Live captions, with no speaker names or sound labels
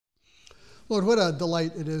Lord, what a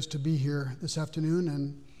delight it is to be here this afternoon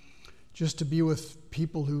and just to be with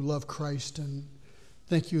people who love Christ. And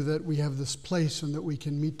thank you that we have this place and that we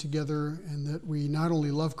can meet together and that we not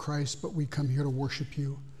only love Christ, but we come here to worship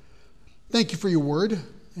you. Thank you for your word.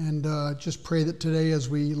 And just pray that today as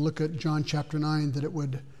we look at John chapter 9, that it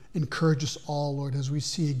would encourage us all, Lord, as we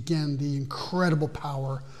see again the incredible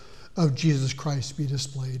power of Jesus Christ be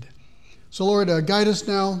displayed. So, Lord, guide us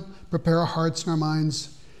now, prepare our hearts and our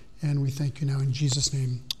minds, and we thank you now in Jesus'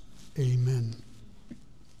 name. Amen.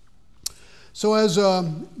 So as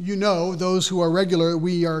you know, those who are regular,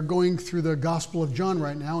 we are going through the Gospel of John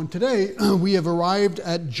right now. And today we have arrived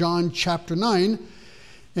at John chapter 9.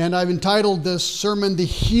 And I've entitled this sermon, The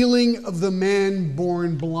Healing of the Man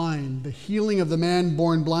Born Blind. The Healing of the Man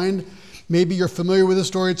Born Blind. Maybe you're familiar with the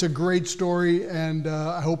story. It's a great story. And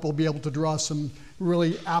I hope we'll be able to draw some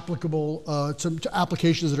really applicable, some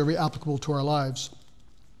applications that are very applicable to our lives.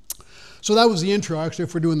 So that was the intro, actually,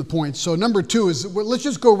 if we're doing the points. So number two is, well, let's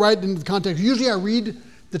just go right into the context. Usually I read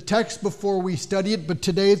the text before we study it, but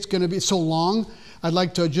today it's going to be so long, I'd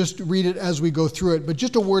like to just read it as we go through it. But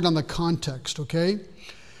just a word on the context, okay?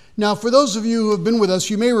 Now, for those of you who have been with us,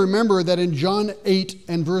 you may remember that in John 8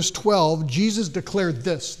 and verse 12, Jesus declared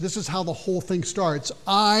this. This is how the whole thing starts.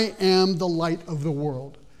 I am the light of the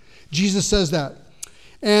world. Jesus says that.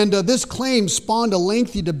 And this claim spawned a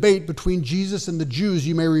lengthy debate between Jesus and the Jews,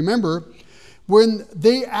 you may remember, when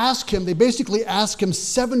they basically ask him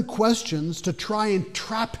 7 questions to try and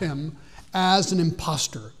trap him as an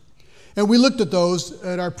imposter. And we looked at those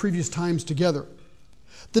at our previous times together.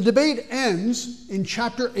 The debate ends in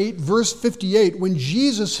chapter 8, verse 58, when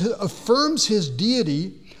Jesus affirms his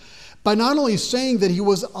deity by not only saying that he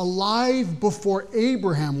was alive before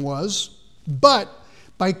Abraham was, but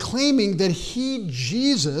by claiming that he,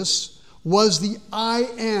 Jesus, was the I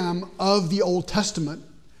am of the Old Testament,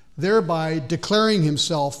 thereby declaring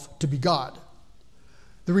himself to be God.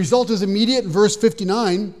 The result is immediate in verse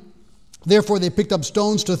 59. Therefore they picked up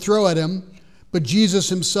stones to throw at him, but Jesus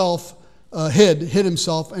himself hid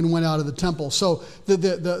himself and went out of the temple. So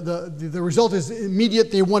the result is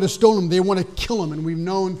immediate. They want to stone him. They want to kill him. And we've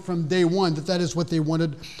known from day one that that is what they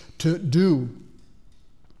wanted to do.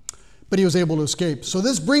 But he was able to escape. So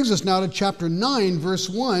this brings us now to chapter 9, verse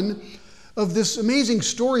 1 of this amazing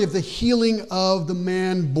story of the healing of the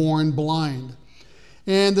man born blind.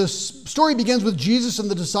 And the story begins with Jesus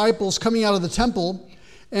and the disciples coming out of the temple,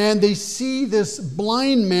 and they see this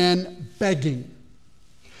blind man begging.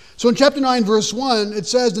 So in chapter 9, verse 1, it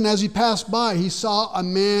says, and as he passed by, he saw a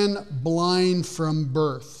man blind from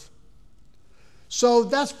birth. So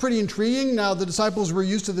that's pretty intriguing. Now, the disciples were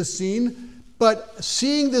used to this scene. But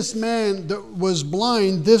seeing this man that was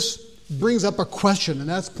blind, this brings up a question. And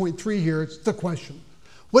that's point 3 here. It's the question.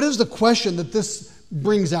 What is the question that this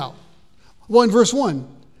brings out? Well, in verse 1,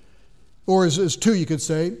 or as 2 you could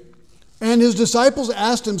say, and his disciples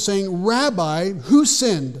asked him, saying, Rabbi, who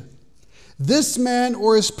sinned, this man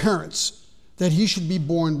or his parents, that he should be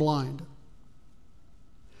born blind?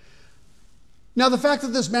 Now, the fact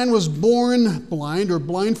that this man was born blind or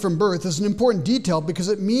blind from birth is an important detail because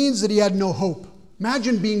it means that he had no hope.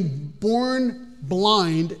 Imagine being born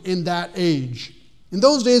blind in that age. In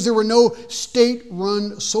those days, there were no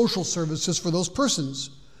state-run social services for those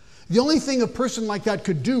persons. The only thing a person like that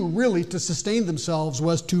could do, really, to sustain themselves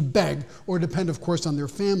was to beg or depend, of course, on their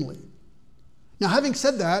family. Now, having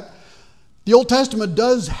said that, the Old Testament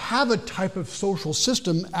does have a type of social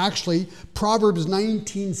system. Actually, Proverbs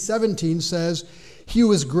 19:17 says, he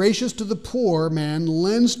who is gracious to the poor man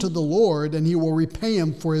lends to the Lord, and he will repay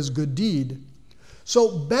him for his good deed.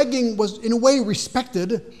 So begging was in a way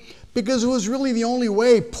respected because it was really the only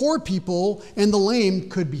way poor people and the lame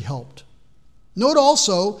could be helped. Note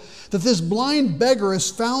also that this blind beggar has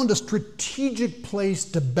found a strategic place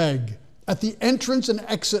to beg at the entrance and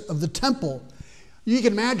exit of the temple. You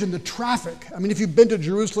can imagine the traffic. I mean, if you've been to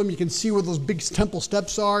Jerusalem, you can see where those big temple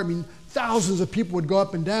steps are. I mean, thousands of people would go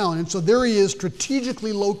up and down. And so there he is,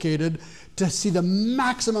 strategically located to see the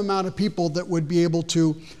maximum amount of people that would be able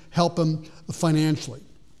to help him financially.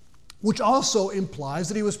 Which also implies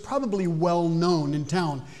that he was probably well known in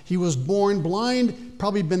town. He was born blind,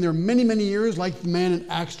 probably been there many, many years, like the man in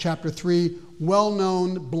Acts chapter 3,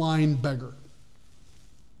 well-known blind beggar.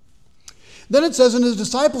 Then it says, and his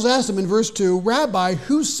disciples asked him in verse 2, Rabbi,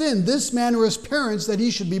 who sinned, this man or his parents, that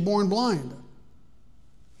he should be born blind?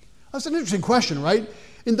 That's an interesting question, right?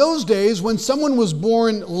 In those days, when someone was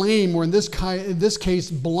born lame, or in this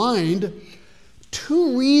case blind,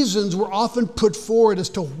 2 reasons were often put forward as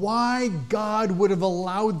to why God would have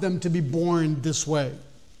allowed them to be born this way.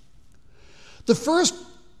 The first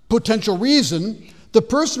potential reason The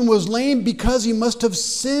person was lame because he must have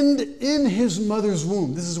sinned in his mother's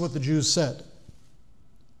womb. This is what the Jews said.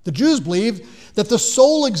 The Jews believed that the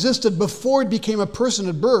soul existed before it became a person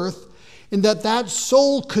at birth, and that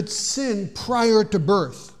soul could sin prior to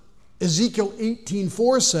birth. Ezekiel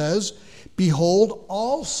 18:4 says, "Behold,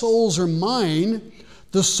 all souls are mine.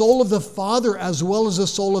 The soul of the Father as well as the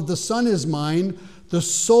soul of the Son is mine. The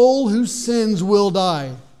soul who sins will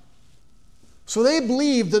die." So they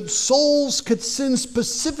believed that souls could sin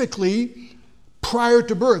specifically prior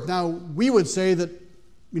to birth. Now, we would say that,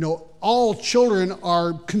 all children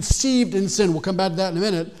are conceived in sin. We'll come back to that in a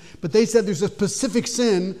minute. But they said there's a specific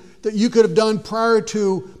sin that you could have done prior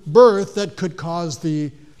to birth that could cause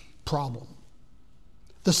the problem.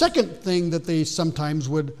 The second thing that they sometimes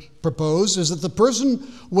would propose is that the person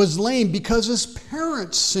was lame because his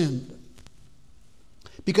parents sinned.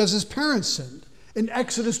 Because his parents sinned. In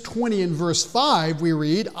Exodus 20 and verse 5, we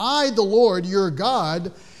read, "I, the Lord, your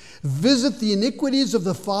God, visit the iniquities of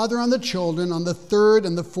the father on the children, on the third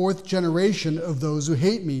and the fourth generation of those who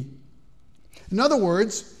hate me." In other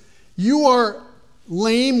words, you are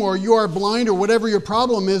lame or you are blind or whatever your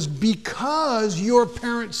problem is because your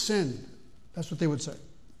parents sinned. That's what they would say.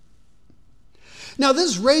 Now,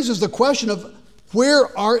 this raises the question of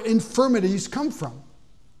where our infirmities come from.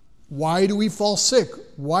 Why do we fall sick?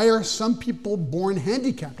 Why are some people born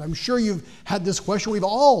handicapped? I'm sure you've had this question. We've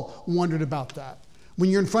all wondered about that. When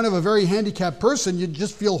you're in front of a very handicapped person, you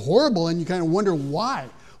just feel horrible and you kind of wonder why.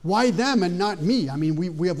 Why them and not me? I mean,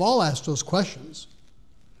 we have all asked those questions.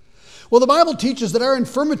 Well, the Bible teaches that our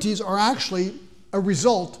infirmities are actually a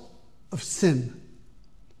result of sin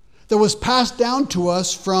that was passed down to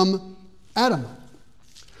us from Adam.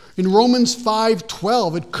 In Romans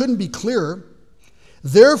 5:12, it couldn't be clearer.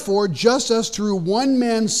 "Therefore, just as through one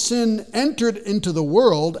man's sin entered into the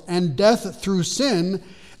world, and death through sin,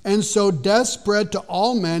 and so death spread to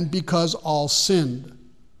all men because all sinned."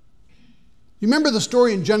 You remember the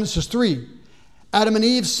story in Genesis 3. Adam and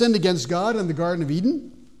Eve sinned against God in the Garden of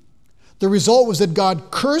Eden. The result was that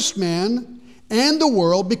God cursed man and the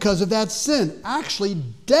world because of that sin. Actually,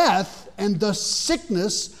 death and the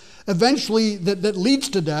sickness eventually that leads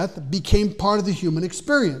to death became part of the human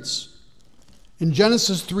experience. In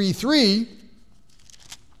Genesis 3:3,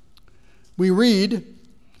 we read,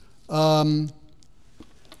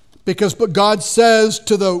 because God says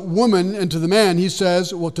to the woman and to the man, he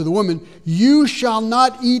says, well, to the woman, "You shall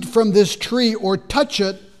not eat from this tree or touch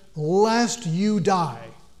it, lest you die."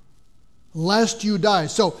 Lest you die.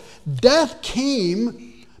 So death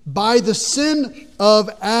came by the sin of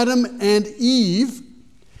Adam and Eve,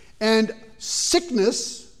 and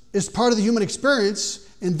sickness is part of the human experience,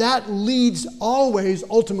 and that leads always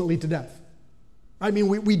ultimately to death. I mean,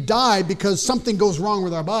 we die because something goes wrong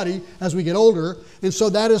with our body as we get older, and so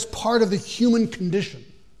that is part of the human condition.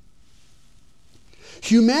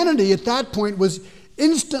 Humanity at that point was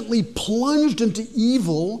instantly plunged into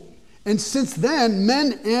evil, and since then,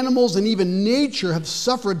 men, animals, and even nature have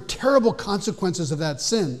suffered terrible consequences of that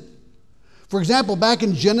sin. For example, back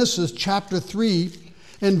in Genesis chapter 3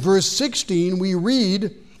 and verse 16, we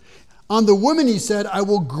read, "On the woman he said, I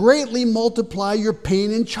will greatly multiply your pain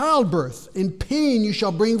in childbirth. In pain you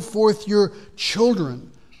shall bring forth your children."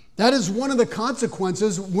 That is one of the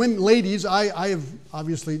consequences when, ladies, I have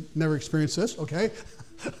obviously never experienced this, okay?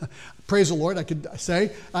 Praise the Lord, I could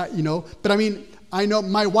say, but I mean, I know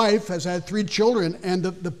my wife has had 3 children, and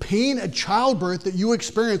the pain at childbirth that you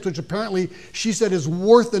experience, which apparently she said is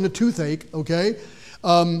worse than a toothache, okay?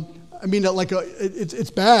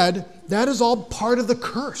 It's bad. That is all part of the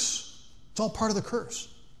curse. It's all part of the curse.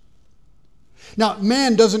 Now,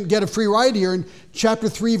 man doesn't get a free ride here. In chapter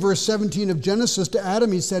 3, verse 17 of Genesis, to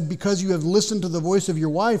Adam he said, "Because you have listened to the voice of your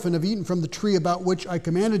wife and have eaten from the tree about which I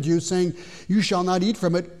commanded you, saying, you shall not eat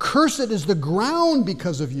from it. Cursed is the ground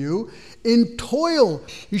because of you. In toil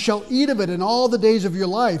you shall eat of it in all the days of your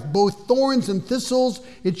life. Both thorns and thistles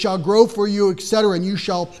it shall grow for you, etc. And you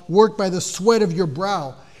shall work by the sweat of your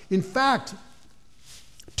brow." In fact,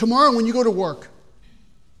 tomorrow when you go to work,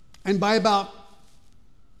 and by about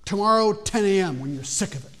tomorrow 10 a.m. when you're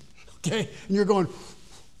sick of it, okay? And you're going,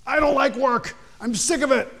 "I don't like work. I'm sick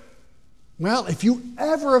of it." Well, if you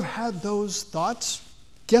ever have had those thoughts,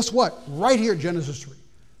 guess what? Right here, Genesis 3.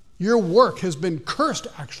 Your work has been cursed,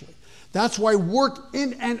 actually. That's why work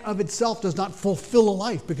in and of itself does not fulfill a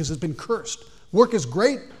life, because it's been cursed. Work is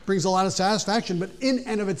great, brings a lot of satisfaction, but in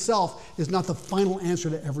and of itself is not the final answer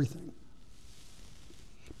to everything.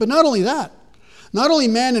 But not only that, not only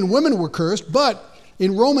man and women were cursed, but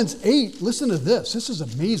in Romans 8, listen to this. This is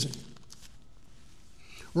amazing.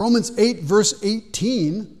 Romans 8, verse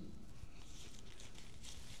 18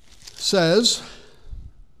 says,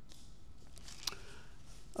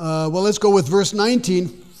 let's go with verse 19.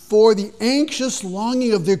 For the anxious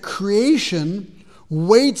longing of the creation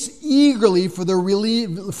waits eagerly for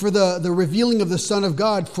the revealing of the Son of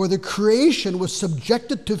God. For the creation was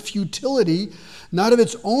subjected to futility, not of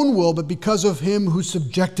its own will, but because of him who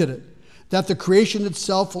subjected it, that the creation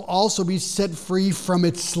itself will also be set free from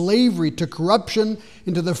its slavery to corruption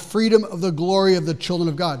into the freedom of the glory of the children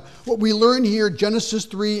of God. What we learn here, Genesis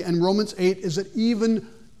 3 and Romans 8, is that even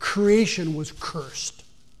creation was cursed.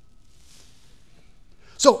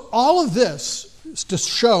 So all of this is to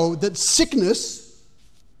show that sickness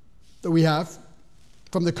that we have,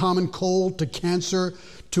 from the common cold to cancer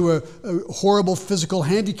to a horrible physical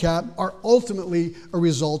handicap, are ultimately a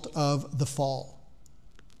result of the fall.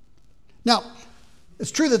 Now,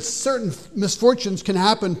 it's true that certain misfortunes can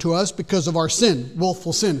happen to us because of our sin,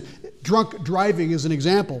 willful sin. Drunk driving is an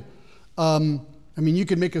example. You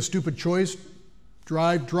can make a stupid choice,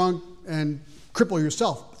 drive drunk, and cripple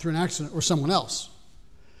yourself through an accident or someone else.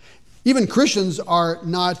 Even Christians are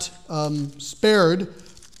not spared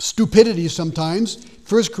stupidity sometimes.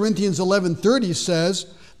 1 Corinthians 11:30 says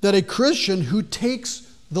that a Christian who takes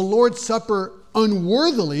the Lord's Supper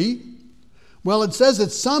unworthily, well, it says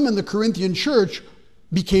that some in the Corinthian church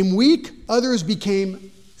became weak, others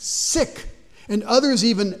became sick, and others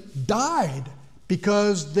even died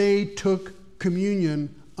because they took communion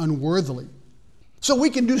unworthily. So we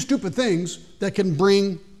can do stupid things that can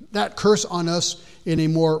bring that curse on us in a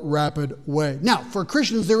more rapid way. Now, for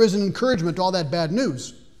Christians, there is an encouragement to all that bad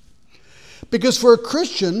news. Because for a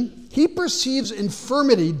Christian, he perceives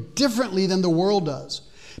infirmity differently than the world does.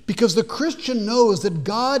 Because the Christian knows that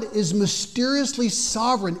God is mysteriously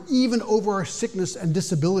sovereign even over our sickness and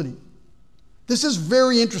disability. This is a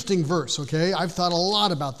very interesting verse, okay? I've thought a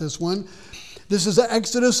lot about this one. This is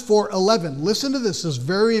Exodus 4:11. Listen to this. This is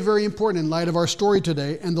very, very important in light of our story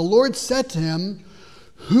today. And the Lord said to him,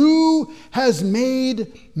 "Who has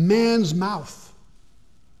made man's mouth?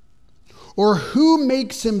 Or who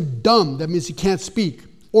makes him dumb?" That means he can't speak.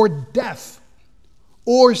 "Or deaf?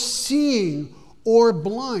 Or seeing? Or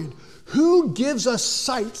blind? Who gives us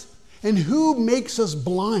sight? And who makes us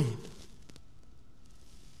blind?"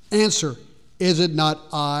 Answer: Is it not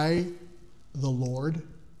I, the Lord?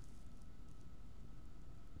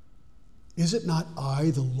 Is it not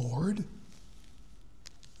I, the Lord?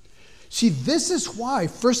 See, this is why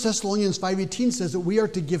 1 Thessalonians 5:18 says that we are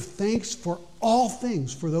to give thanks for all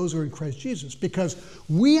things for those who are in Christ Jesus, because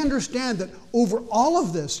we understand that over all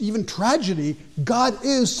of this, even tragedy, God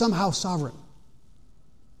is somehow sovereign.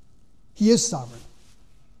 He is sovereign.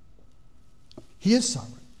 He is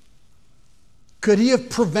sovereign. Could he have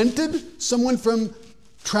prevented someone from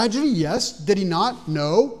tragedy? Yes. Did he not?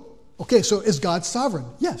 No. Okay, so is God sovereign?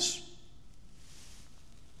 Yes.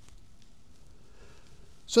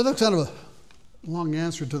 So that's kind of a long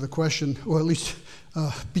answer to the question, or at least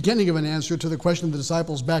beginning of an answer to the question of the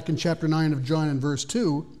disciples back in chapter 9 of John and verse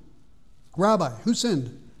 2. "Rabbi, who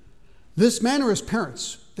sinned, this man or his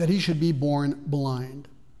parents, that he should be born blind?"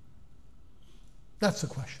 That's the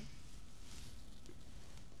question.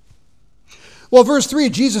 Well, verse 3,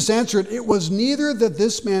 Jesus answered, "It was neither that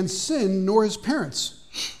this man sinned nor his parents,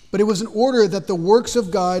 but it was in order that the works of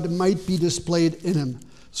God might be displayed in him."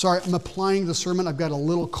 Sorry, I'm applying the sermon. I've got a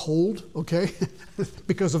little cold, okay,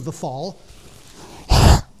 because of the fall.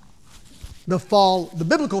 The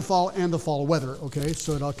biblical fall and the fall weather, okay,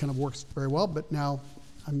 so it all kind of works very well, but now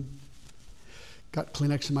I'm got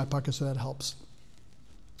Kleenex in my pocket, so that helps.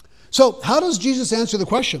 So how does Jesus answer the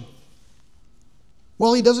question?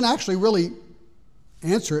 Well, he doesn't actually really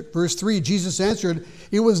answer it. Verse 3, Jesus answered,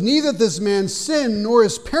 "It was neither this man's sin nor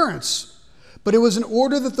his parents, but it was in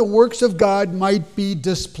order that the works of God might be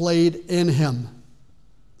displayed in him."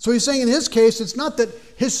 So he's saying in his case, it's not that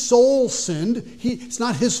his soul sinned. It's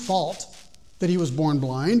not his fault that he was born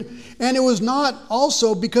blind. And it was not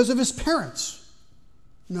also because of his parents.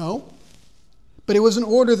 No. But it was in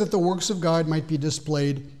order that the works of God might be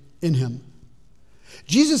displayed in him.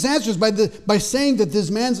 Jesus answers by saying that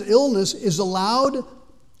this man's illness is allowed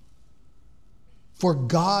for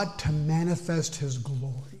God to manifest his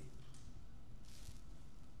glory.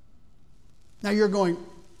 Now you're going,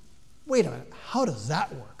 wait a minute, how does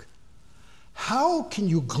that work? How can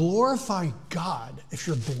you glorify God if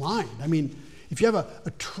you're blind? I mean, if you have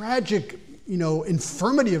a tragic,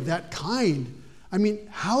 infirmity of that kind, I mean,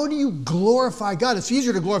 how do you glorify God? It's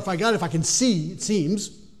easier to glorify God if I can see, it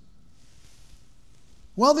seems.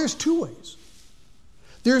 Well, there's two ways.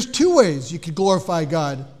 There's two ways you could glorify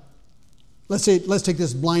God. Let's take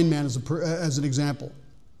this blind man as an example.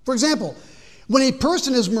 For example, when a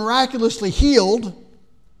person is miraculously healed,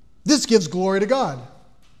 this gives glory to God.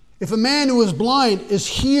 If a man who is blind is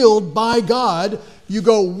healed by God, you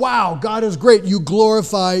go, wow, God is great. You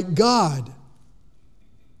glorify God.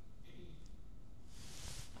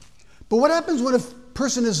 But what happens when a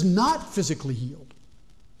person is not physically healed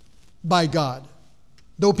by God?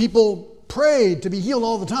 Though people pray to be healed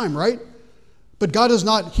all the time, right? But God does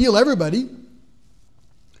not heal everybody.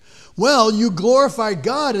 Well, you glorify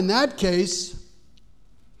God in that case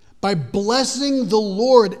by blessing the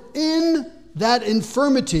Lord in that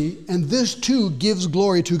infirmity, and this too gives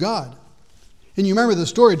glory to God. And you remember the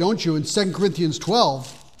story, don't you, in 2 Corinthians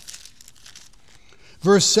 12,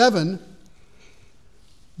 verse 7,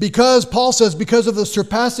 because Paul says, because of the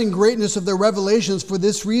surpassing greatness of the revelations, for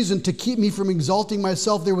this reason, to keep me from exalting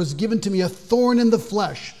myself, there was given to me a thorn in the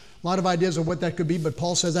flesh. A lot of ideas of what that could be, but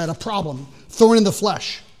Paul says I had a problem. Thorn in the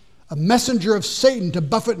flesh. A messenger of Satan to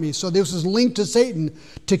buffet me. So this is linked to Satan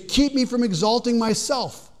to keep me from exalting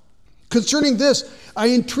myself. Concerning this, I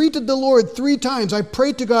entreated the Lord 3 times. I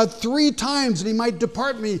prayed to God 3 times that he might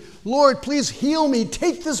depart me. Lord, please heal me.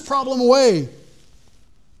 Take this problem away.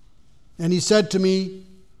 And he said to me,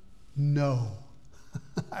 no.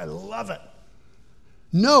 I love it.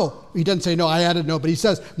 No. He doesn't say no. I added no. But he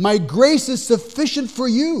says, my grace is sufficient for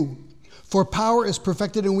you. For power is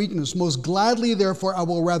perfected in weakness. Most gladly, therefore, I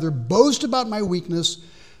will rather boast about my weakness,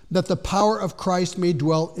 that the power of Christ may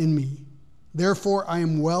dwell in me. Therefore, I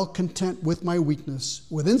am well content with my weakness,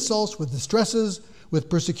 with insults, with distresses, with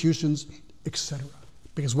persecutions, etc.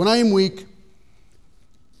 Because when I am weak,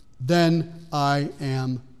 then I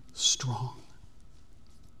am strong.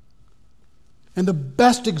 And the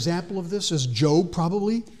best example of this is Job,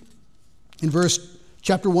 probably. In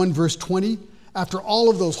chapter 1, verse 20, after all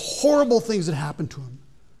of those horrible things that happened to him,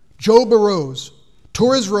 Job arose,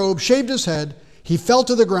 tore his robe, shaved his head, he fell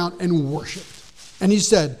to the ground and worshiped. And he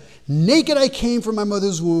said, naked I came from my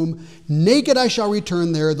mother's womb, naked I shall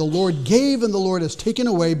return there. The Lord gave and the Lord has taken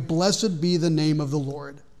away. Blessed be the name of the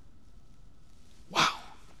Lord. Wow.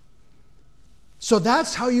 So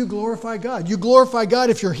that's how you glorify God. You glorify God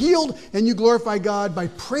if you're healed, and you glorify God by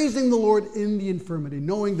praising the Lord in the infirmity,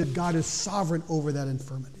 knowing that God is sovereign over that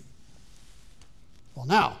infirmity. Well,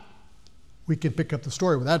 now, we can pick up the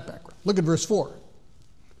story with that background. Look at verse 4.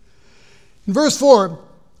 In verse 4,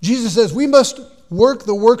 Jesus says, we must work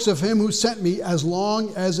the works of him who sent me as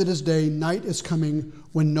long as it is day. Night is coming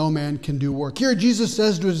when no man can do work. Here Jesus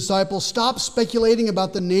says to his disciples, stop speculating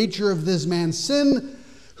about the nature of this man's sin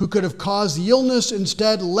who could have caused the illness.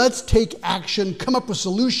 Instead, let's take action, come up with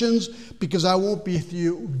solutions, because I won't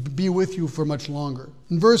be with you for much longer.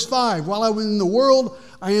 In verse 5, while I was in the world,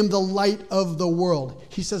 I am the light of the world.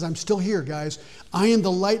 He says, I'm still here, guys. I am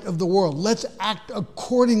the light of the world. Let's act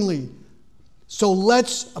accordingly. So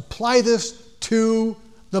let's apply this to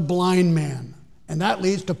the blind man. And that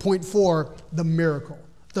leads to point 4, the miracle.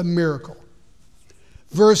 The miracle.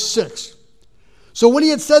 Verse 6. So when he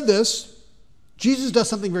had said this, Jesus does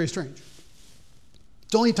something very strange.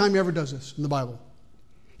 It's the only time he ever does this in the Bible.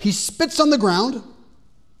 He spits on the ground,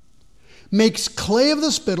 makes clay of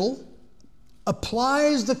the spittle,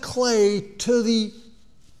 applies the clay to the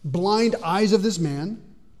blind eyes of this man,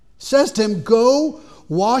 says to him, go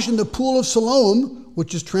wash in the pool of Siloam,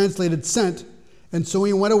 which is translated sent. And so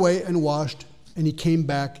he went away and washed, and he came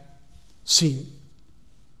back seeing.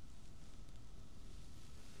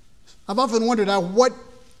 I've often wondered at what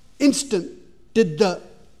instant did the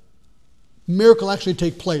miracle actually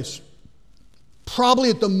take place. Probably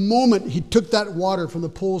at the moment he took that water from the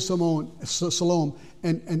pool of Siloam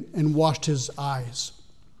and washed his eyes.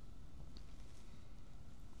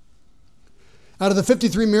 Out of the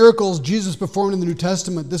 53 miracles Jesus performed in the New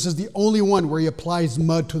Testament, this is the only one where he applies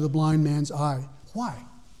mud to the blind man's eye. Why?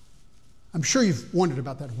 I'm sure you've wondered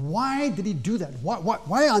about that. Why did he do that?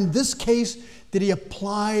 Why on this case did he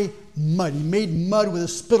apply mud? He made mud with a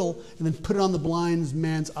spittle and then put it on the blind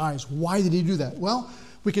man's eyes. Why did he do that? Well,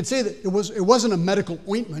 we could say that it wasn't a medical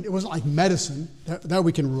ointment. It wasn't like medicine. That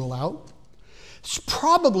we can rule out. It's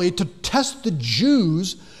probably to test the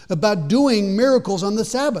Jews about doing miracles on the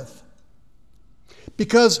Sabbath.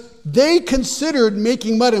 Because they considered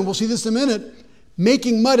making mud, and we'll see this in a minute,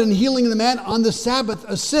 making mud and healing the man on the Sabbath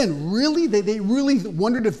a sin. Really? They really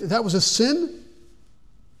wondered if that was a sin?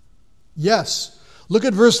 Yes. Look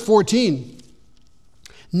at verse 14.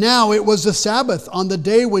 Now it was the Sabbath on the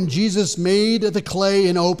day when Jesus made the clay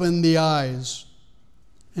and opened the eyes.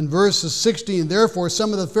 In verse 16, therefore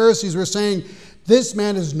some of the Pharisees were saying, this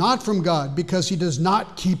man is not from God because he does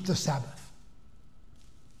not keep the Sabbath.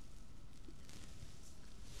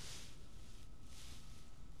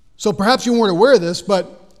 So perhaps you weren't aware of this,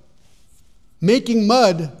 but making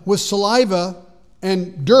mud with saliva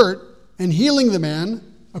and dirt and healing the man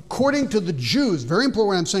according to the Jews, very important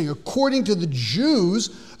what I'm saying, according to the Jews,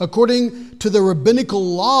 according to the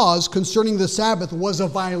rabbinical laws concerning the Sabbath, was a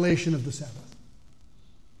violation of the Sabbath.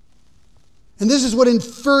 And this is what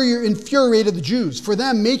infuriated the Jews. For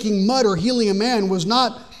them, making mud or healing a man was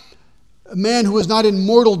not a man who was not in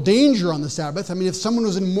mortal danger on the Sabbath. I mean, if someone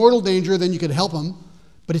was in mortal danger, then you could help him.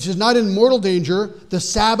 But if he's not in mortal danger, the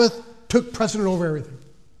Sabbath took precedent over everything.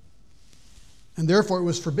 And therefore, it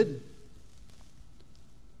was forbidden.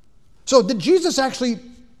 So, did Jesus actually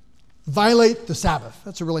violate the Sabbath?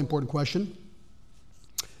 That's a really important question.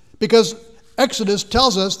 Because Exodus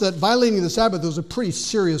tells us that violating the Sabbath was a pretty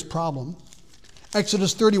serious problem.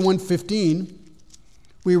 Exodus 31:15,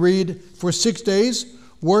 we read, "For 6 days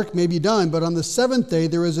work may be done, but on the seventh day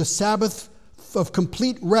there is a Sabbath of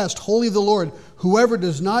complete rest, holy of the Lord. Whoever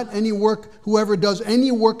does any work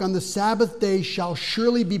on the Sabbath day shall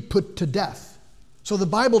surely be put to death." So the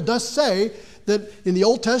Bible does say that in the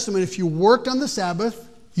Old Testament, if you worked on the Sabbath,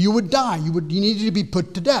 you would die. You needed to be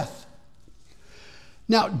put to death.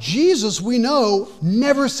 Now, Jesus, we know,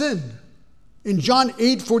 never sinned. In John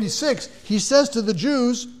 8:46, he says to the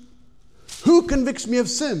Jews, "Who convicts me of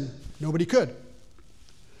sin?" Nobody could.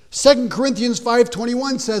 2 Corinthians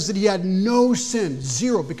 5:21 says that he had no sin,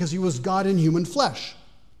 zero, because he was God in human flesh.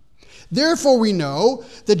 Therefore, we know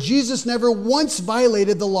that Jesus never once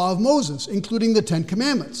violated the law of Moses, including the 10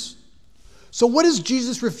 Commandments. So what is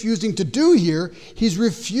Jesus refusing to do here? He's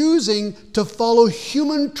refusing to follow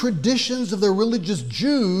human traditions of the religious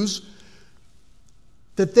Jews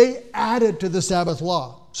that they added to the Sabbath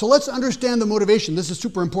law. So let's understand the motivation. This is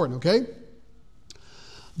super important, okay?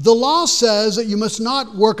 The law says that you must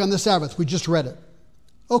not work on the Sabbath. We just read it.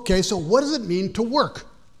 Okay, so what does it mean to work?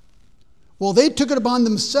 Well, they took it upon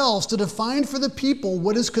themselves to define for the people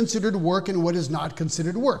what is considered work and what is not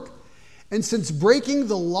considered work. And since breaking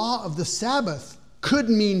the law of the Sabbath could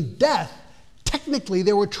mean death, technically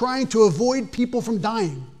they were trying to avoid people from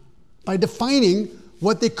dying by defining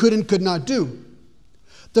what they could and could not do.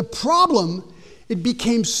 The problem, it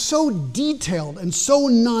became so detailed and so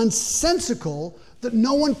nonsensical that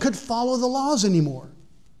no one could follow the laws anymore.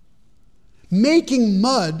 Making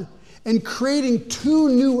mud and creating 2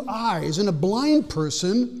 new eyes in a blind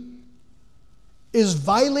person is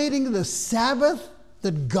violating the Sabbath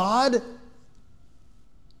that God,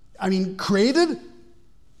 created,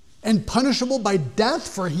 and punishable by death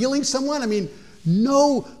for healing someone.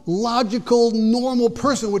 No logical, normal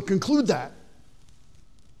person would conclude that.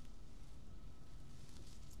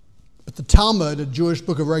 But the Talmud, a Jewish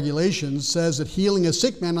book of regulations, says that healing a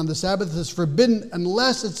sick man on the Sabbath is forbidden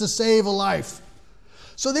unless it's to save a life.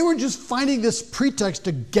 So they were just finding this pretext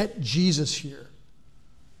to get Jesus here.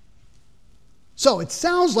 So it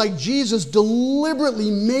sounds like Jesus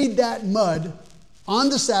deliberately made that mud on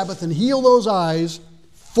the Sabbath and healed those eyes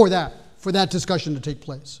for that discussion to take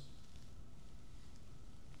place.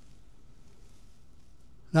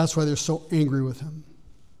 That's why they're so angry with him.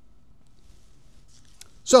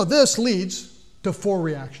 So this leads to 4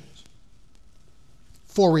 reactions.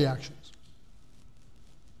 4 reactions.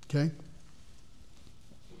 Okay?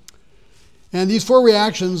 And these 4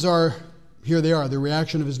 reactions are, here they are, the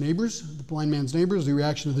reaction of his neighbors, the blind man's neighbors, the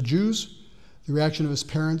reaction of the Jews, the reaction of his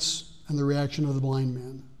parents, and the reaction of the blind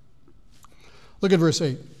man. Look at verse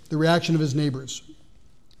 8, the reaction of his neighbors.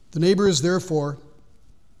 The neighbors, therefore,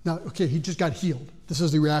 now, okay, he just got healed. This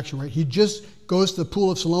is the reaction, right? He just goes to the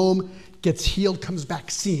pool of Siloam, gets healed, comes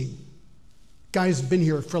back seeing. Guy's been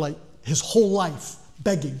here for like his whole life,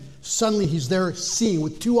 begging. Suddenly he's there seeing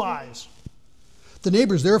with 2 eyes. The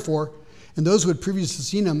neighbors, therefore, and those who had previously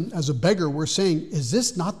seen him as a beggar were saying, "Is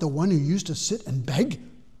this not the one who used to sit and beg?"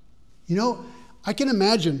 I can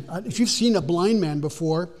imagine, if you've seen a blind man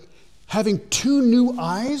before, having 2 new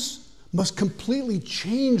eyes must completely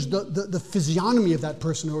change the physiognomy of that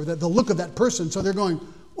person or the look of that person. So they're going,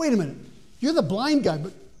 "Wait a minute, you're the blind guy,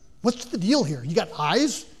 but what's the deal here? You got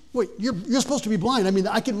eyes? Wait, you're supposed to be blind."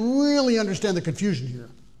 I can really understand the confusion here.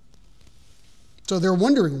 So they're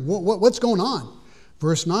wondering, what's going on?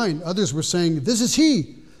 Verse 9, others were saying, "This is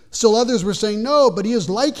he." Still others were saying, "No, but he is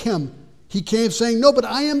like him." He came saying, "No, but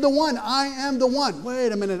I am the one. I am the one."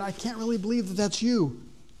 Wait a minute, I can't really believe that that's you.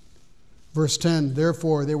 Verse 10,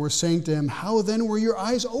 therefore they were saying to him, "How then were your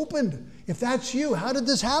eyes opened? If that's you, how did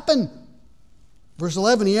this happen?" Verse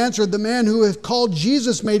 11, he answered, "The man who is called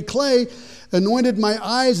Jesus made clay, anointed my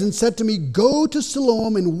eyes, and said to me, 'Go to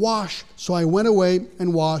Siloam and wash.' So I went away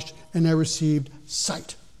and washed, and I received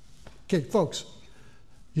sight." Okay, folks,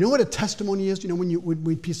 you know what a testimony is? When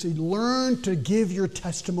you say, learn to give your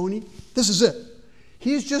testimony? This is it.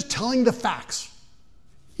 He's just telling the facts.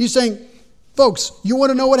 He's saying, Folks, you want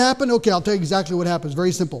to know what happened? Okay, I'll tell you exactly what happened. It's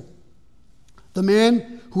very simple. The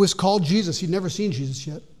man who was called Jesus, he'd never seen Jesus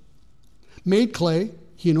yet, made clay,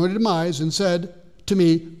 he anointed my eyes and said to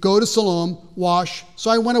me, go to Siloam, wash.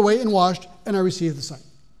 So I went away and washed, and I received the sight.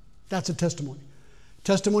 That's a testimony.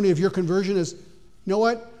 Testimony of your conversion is, you know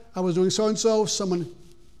what? I was doing so-and-so, someone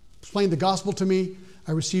explained the gospel to me,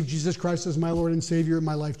 I received Jesus Christ as my Lord and Savior, and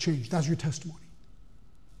my life changed. That's your testimony.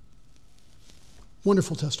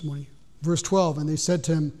 Wonderful testimony. Verse 12, and they said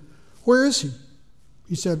to him, where is he?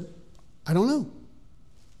 He said, I don't know.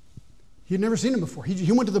 He had never seen him before.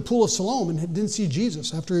 He went to the pool of Siloam and didn't see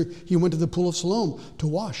Jesus after he went to the pool of Siloam to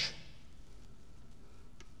wash.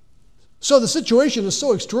 So the situation is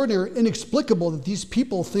so extraordinary, inexplicable, that these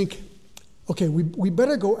people think, okay, we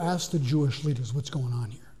better go ask the Jewish leaders what's going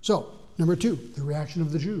on here. So, number 2, the reaction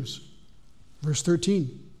of the Jews. Verse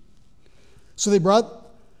 13. So they brought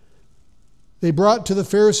to the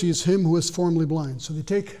Pharisees him who was formerly blind. So they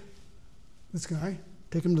take this guy,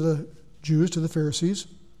 take him to the Jews, to the Pharisees.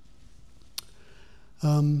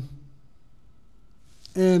 And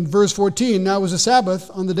verse 14, now it was a Sabbath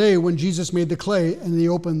on the day when Jesus made the clay and he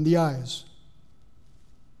opened the eyes.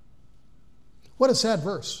 What a sad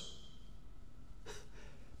verse.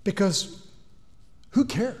 Because who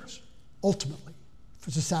cares, ultimately, if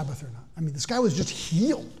it's a Sabbath or not? I mean, this guy was just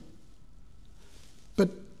healed. But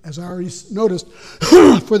as I already noticed,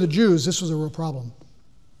 for the Jews, this was a real problem.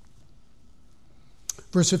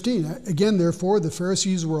 Verse 15, again, therefore, the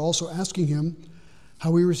Pharisees were also asking him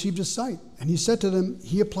how he received his sight. And he said to them,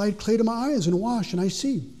 he applied clay to my eyes and washed, and I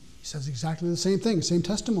see. He says exactly the same thing, same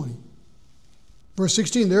testimony. Verse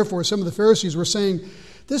 16, therefore, some of the Pharisees were saying,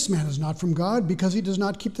 this man is not from God because he does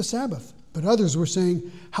not keep the Sabbath. But others were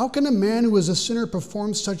saying, how can a man who is a sinner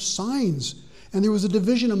perform such signs? And there was a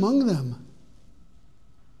division among them.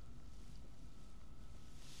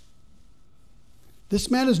 This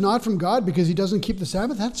man is not from God because he doesn't keep the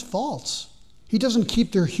Sabbath? That's false. He doesn't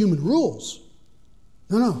keep their human rules.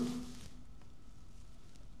 No.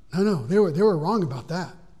 They were wrong about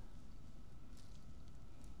that.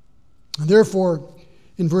 And therefore,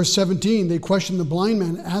 in verse 17, they questioned the blind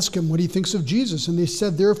man, asked him what he thinks of Jesus. And they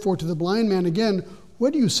said, therefore, to the blind man again,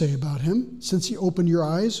 what do you say about him, since he opened your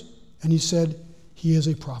eyes? And he said, he is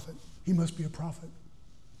a prophet. He must be a prophet.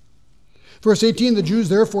 Verse 18, the Jews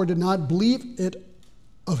therefore did not believe it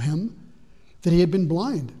of him that he had been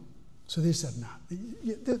blind. So they said, no,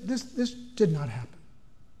 this did not happen.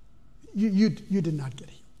 You did not get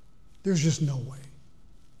healed. There's just no way.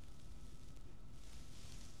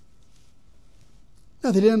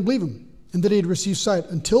 No, they didn't believe him, and that he had received sight,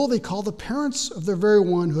 until they called the parents of the very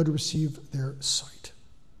one who had received their sight.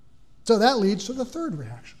 So that leads to the third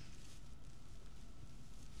reaction.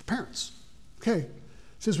 The parents. Okay,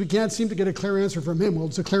 since we can't seem to get a clear answer from him, well,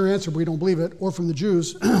 it's a clear answer, but we don't believe it, or from the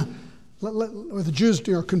Jews, or the Jews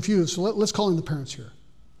are confused, so let's call in the parents here.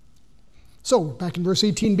 So, back in verse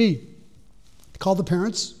 18b, called the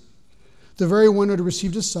parents, the very one who had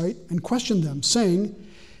received his sight, and questioned them, saying,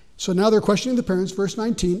 so now they're questioning the parents, verse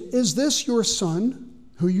 19, is this your son,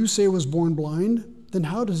 who you say was born blind? Then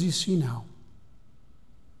how does he see now?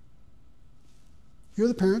 You're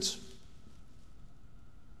the parents.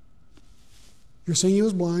 You're saying he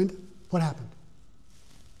was blind. What happened?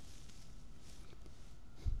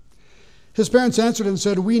 His parents answered and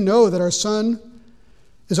said, we know that our son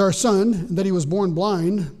is our son, and that he was born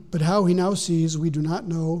blind, but how he now sees we do not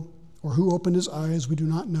know, or who opened his eyes we do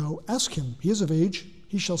not know. Ask him. He is of age.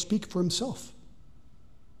 He shall speak for himself.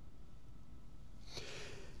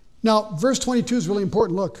 Now, verse 22 is really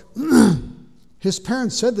important. Look, his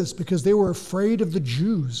parents said this because they were afraid of the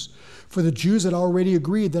Jews. For the Jews had already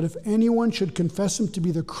agreed that if anyone should confess him to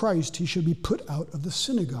be the Christ, he should be put out of the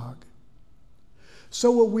synagogue.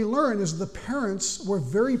 So what we learn is the parents were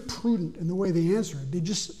very prudent in the way they answered. They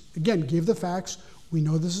just, again, gave the facts. We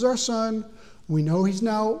know this is our son. We know he's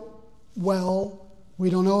now well. We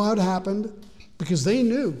don't know how it happened. Because they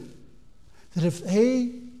knew that if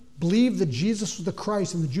they believed that Jesus was the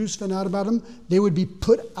Christ and the Jews found out about him, they would be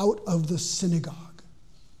put out of the synagogue.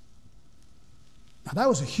 Now that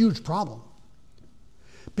was a huge problem.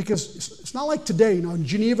 Because it's not like today, in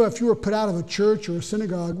Geneva, if you were put out of a church or a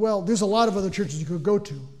synagogue, well, there's a lot of other churches you could go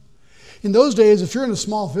to. In those days, if you're in a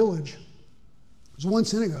small village, there's one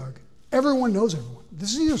synagogue. Everyone knows everyone.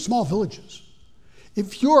 These are small villages.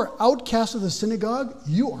 If you're outcast of the synagogue,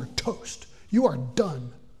 you are toast. You are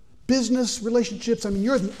done. Business, relationships,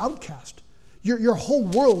 you're the outcast. Your whole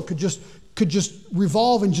world could just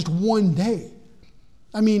revolve in just one day.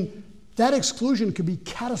 That exclusion could be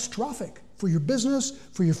catastrophic for your business,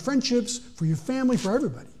 for your friendships, for your family, for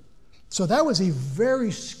everybody. So that was a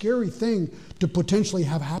very scary thing to potentially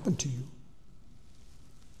have happen to you.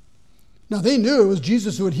 Now they knew it was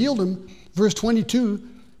Jesus who had healed him. Verse 22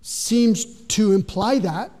 seems to imply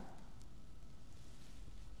that,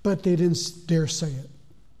 but they didn't dare say it.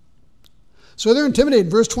 So they're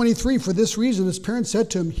intimidated. Verse 23, for this reason, his parents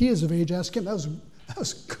said to him, he is of age, ask him. That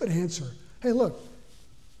was a good answer. Hey, look,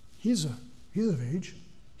 he's of age.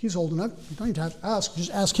 He's old enough. You don't need to have to ask.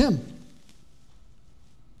 Just ask him.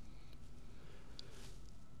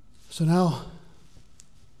 So now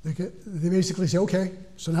they basically say, okay.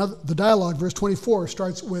 So now the dialogue, verse 24,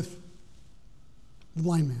 starts with the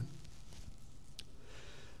blind man.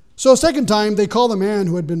 So a second time, they called the man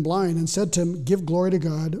who had been blind and said to him, give glory to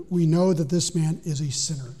God. We know that this man is a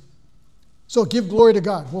sinner. So give glory to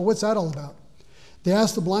God. Well, what's that all about? They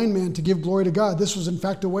asked the blind man to give glory to God. This was, in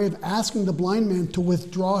fact, a way of asking the blind man to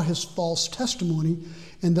withdraw his false testimony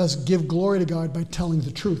and thus give glory to God by telling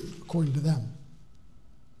the truth, according to them.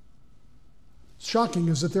 Shocking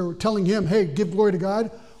is that they're telling him, hey, give glory to God,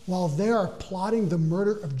 while they are plotting the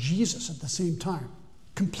murder of Jesus at the same time.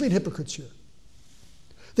 Complete hypocrites here.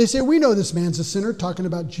 They say, we know this man's a sinner, talking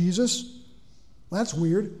about Jesus. Well, that's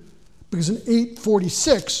weird, because in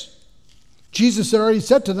 8:46, Jesus had already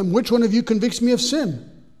said to them, which one of you convicts me of sin?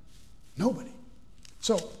 Nobody.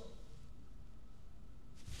 So,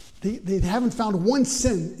 they haven't found one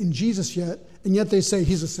sin in Jesus yet, and yet they say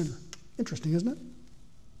he's a sinner. Interesting, isn't it?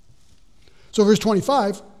 So verse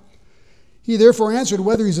 25, he therefore answered,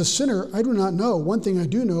 whether he's a sinner, I do not know. One thing I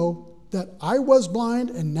do know, that I was blind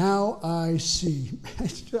and now I see.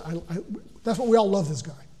 That's what we all love this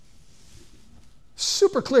guy.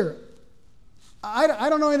 Super clear. I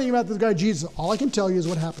don't know anything about this guy Jesus. All I can tell you is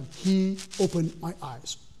what happened. He opened my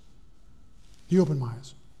eyes. He opened my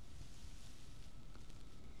eyes.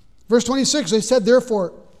 Verse 26, they said,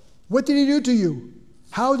 therefore, what did he do to you?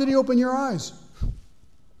 How did he open your eyes?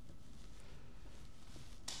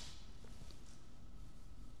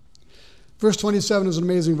 Verse 27 is an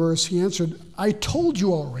amazing verse. He answered, I told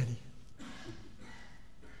you already,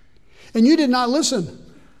 and you did not listen.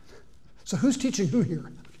 So who's teaching who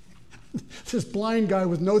here? This blind guy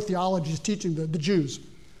with no theology is teaching the Jews.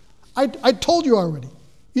 I told you already.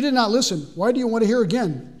 You did not listen. Why do you want to hear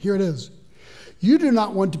again? Here it is. You do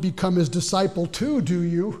not want to become his disciple too, do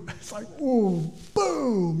you? It's like, ooh,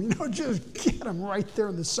 boom. Just get him right there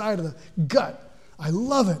in the side of the gut. I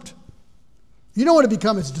love it. You don't want to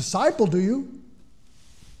become his disciple, do you?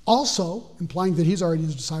 Also, implying that he's already a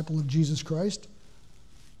disciple of Jesus Christ.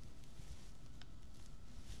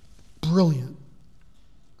 Brilliant.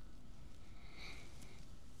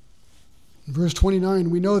 In verse 29,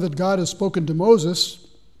 we know that God has spoken to Moses.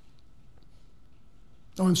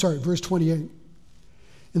 Verse 28.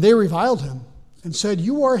 And they reviled him and said,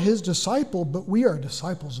 you are his disciple, but we are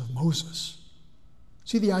disciples of Moses.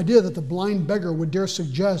 See, the idea that the blind beggar would dare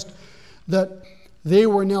suggest that they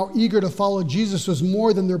were now eager to follow Jesus was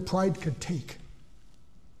more than their pride could take.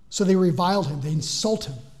 So they reviled him. They insult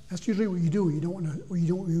him. That's usually what you do. You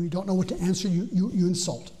don't know what to answer. You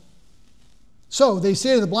insult. So they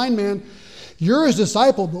say to the blind man, you're his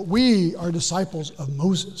disciple, but we are disciples of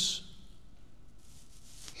Moses.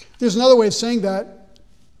 There's another way of saying that.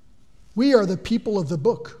 We are the people of the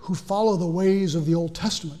book who follow the ways of the Old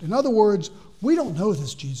Testament. In other words, we don't know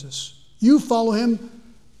this Jesus. You follow him,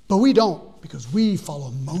 but we don't, because we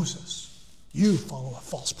follow Moses. You follow a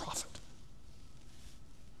false prophet.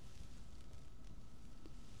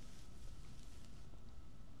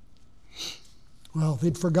 Well,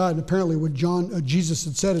 they'd forgotten apparently what Jesus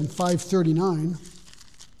had said in 5:39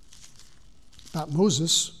 about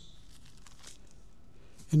Moses.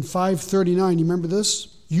 In 5:39, you remember this?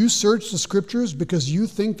 You search the scriptures because you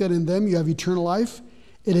think that in them you have eternal life.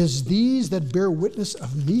 It is these that bear witness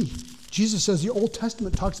of me. Jesus says the Old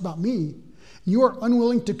Testament talks about me. You are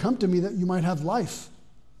unwilling to come to me that you might have life.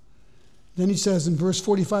 Then he says in verse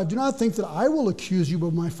 45, do not think that I will accuse you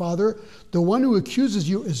of my Father. The one who accuses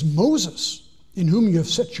you is Moses, in whom you have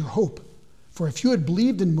set your hope. For if you had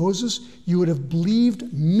believed in Moses, you would have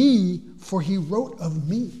believed me, for he wrote of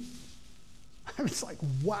me. It's like,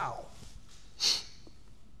 wow.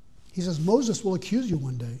 He says, Moses will accuse you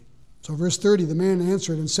one day. So verse 30, the man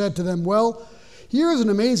answered and said to them, well, here is an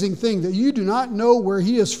amazing thing, that you do not know where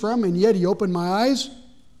he is from, and yet he opened my eyes.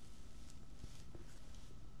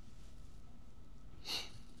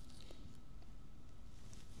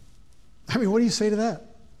 I mean, what do you say to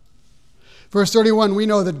that? Verse 31, we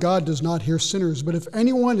know that God does not hear sinners, but if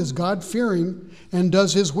anyone is God-fearing and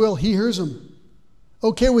does his will, he hears him.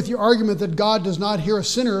 Okay with your argument that God does not hear a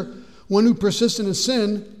sinner, one who persists in his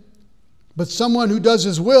sin, but someone who does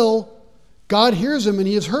his will, God hears him and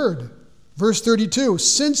he is heard. Verse 32,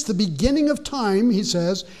 since the beginning of time, he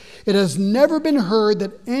says, it has never been heard that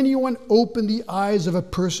anyone opened the eyes of a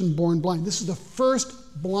person born blind. This is the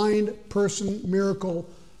first blind person miracle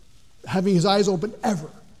having his eyes open ever.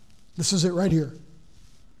 This is it right here.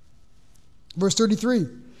 Verse 33,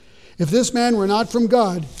 if this man were not from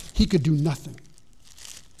God, he could do nothing.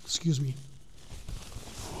 Excuse me.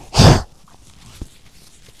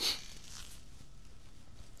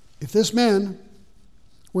 If this man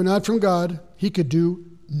were not from God, he could do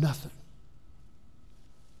nothing.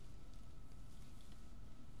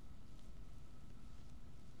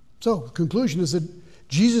 So, the conclusion is that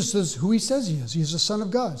Jesus is who he says he is. He's the Son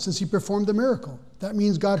of God, since he performed the miracle. That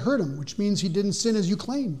means God heard him, which means he didn't sin as you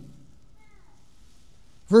claim.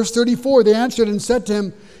 Verse 34, they answered and said to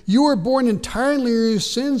him, you were born entirely in your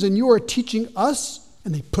sins, and you are teaching us?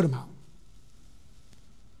 And they put him out.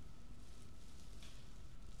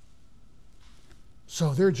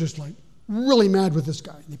 So they're just like really mad with this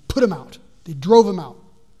guy. They put him out. They drove him out.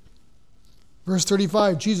 Verse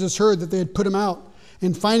 35, Jesus heard that they had put him out.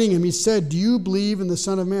 And finding him, he said, do you believe in the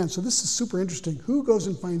Son of Man? So this is super interesting. Who goes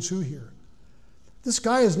and finds who here? This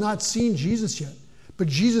guy has not seen Jesus yet. But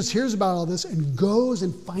Jesus hears about all this and goes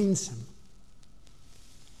and finds him.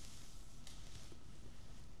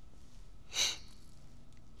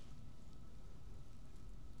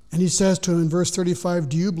 And he says to him in verse 35,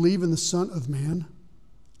 do you believe in the Son of Man?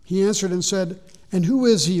 He answered and said, and who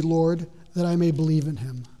is he, Lord, that I may believe in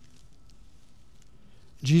him?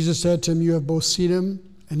 Jesus said to him, you have both seen him,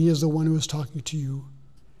 and he is the one who is talking to you.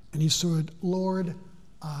 And he said, Lord,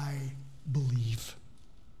 I believe.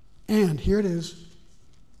 And here it is,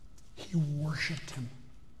 he worshiped him.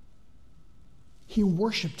 He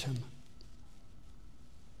worshiped him.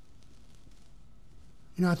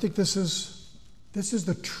 You know, I think this is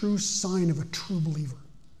the true sign of a true believer.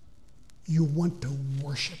 You want to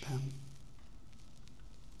worship him.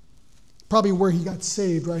 Probably where he got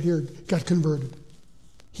saved right here, got converted.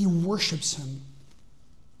 He worships him.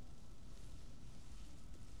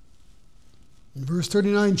 In verse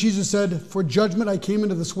 39, Jesus said, for judgment I came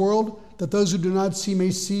into this world, that those who do not see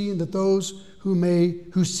may see, and that those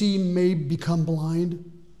who see may become blind.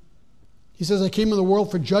 He says, I came into the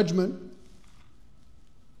world for judgment.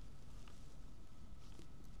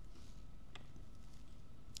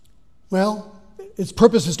 Well, its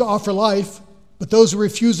purpose is to offer life, but those who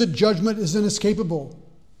refuse it, judgment is inescapable.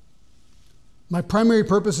 My primary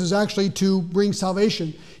purpose is actually to bring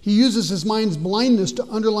salvation. He uses his mind's blindness to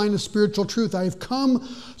underline a spiritual truth. I have come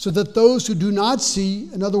so that those who do not see,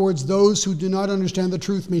 in other words, those who do not understand the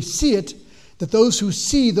truth, may see it, that those who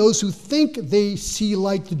see, those who think they see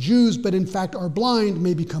like the Jews, but in fact are blind,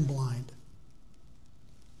 may become blind.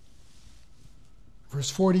 Verse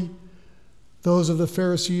 40, those of the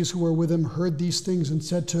Pharisees who were with him heard these things and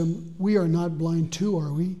said to him, we are not blind too,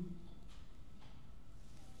 are we?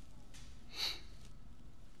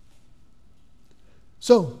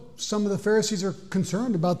 So, some of the Pharisees are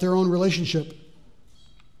concerned about their own relationship.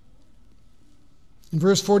 In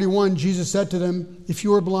verse 41, Jesus said to them, if you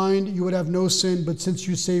were blind, you would have no sin, but since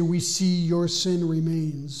you say we see, your sin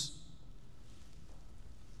remains.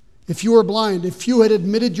 If you were blind, if you had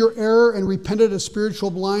admitted your error and repented as spiritual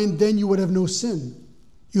blind, then you would have no sin.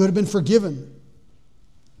 You would have been forgiven.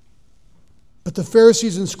 But the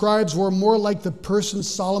Pharisees and scribes were more like the person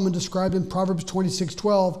Solomon described in Proverbs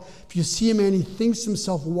 26:12. If you see a man, he thinks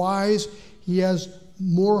himself wise, he has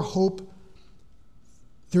more hope.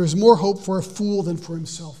 There is more hope for a fool than for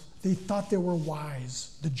himself. They thought they were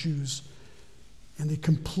wise, the Jews, and they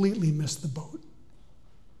completely missed the boat.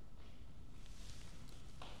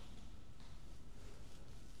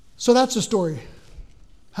 So that's the story.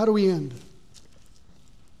 How do we end?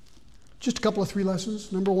 Just a couple of 3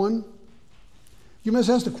 lessons. Number 1, you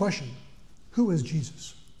must ask the question, who is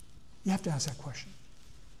Jesus? You have to ask that question.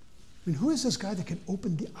 I mean, who is this guy that can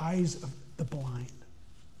open the eyes of the blind?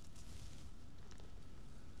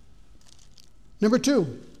 Number 2, I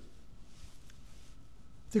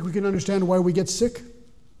think we can understand why we get sick.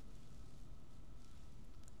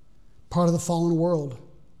 Part of the fallen world.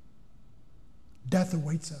 Death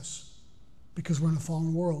awaits us because we're in a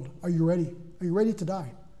fallen world. Are you ready? Are you ready to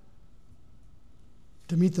die?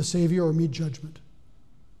 To meet the Savior or meet judgment?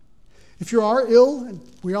 If you are ill, and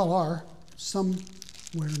we all are, some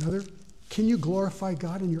way or another, can you glorify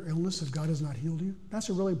God in your illness if God has not healed you? That's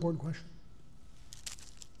a really important question.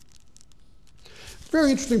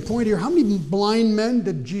 Very interesting point here. How many blind men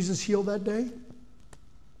did Jesus heal that day?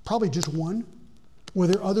 Probably just one. Were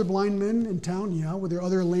there other blind men in town? Yeah. Were there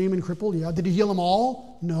other lame and crippled? Yeah. Did he heal them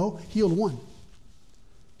all? No. Healed one.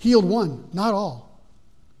 Healed one, not all.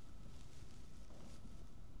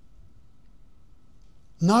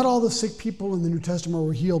 Not all the sick people in the New Testament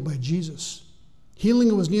were healed by Jesus.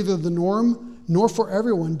 Healing was neither the norm nor for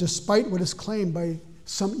everyone, despite what is claimed by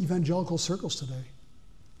some evangelical circles today.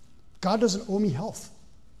 God doesn't owe me health.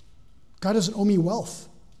 God doesn't owe me wealth.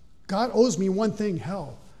 God owes me one thing,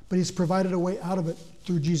 hell, but he's provided a way out of it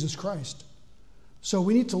through Jesus Christ. So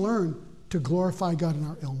we need to learn to glorify God in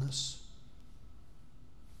our illness.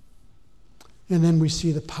 And then we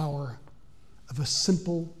see the power of a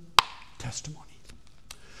simple testimony.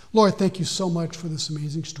 Lord, thank you so much for this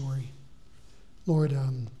amazing story. Lord,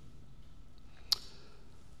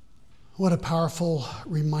 what a powerful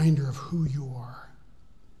reminder of who you are.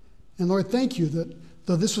 And Lord, thank you that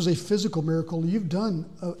though this was a physical miracle, you've done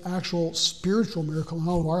an actual spiritual miracle in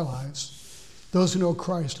all of our lives. Those who know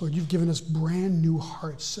Christ, Lord, you've given us brand new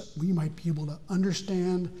hearts that we might be able to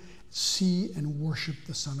understand, see, and worship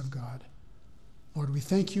the Son of God. Lord, we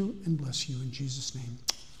thank you and bless you in Jesus' name.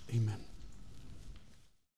 Amen.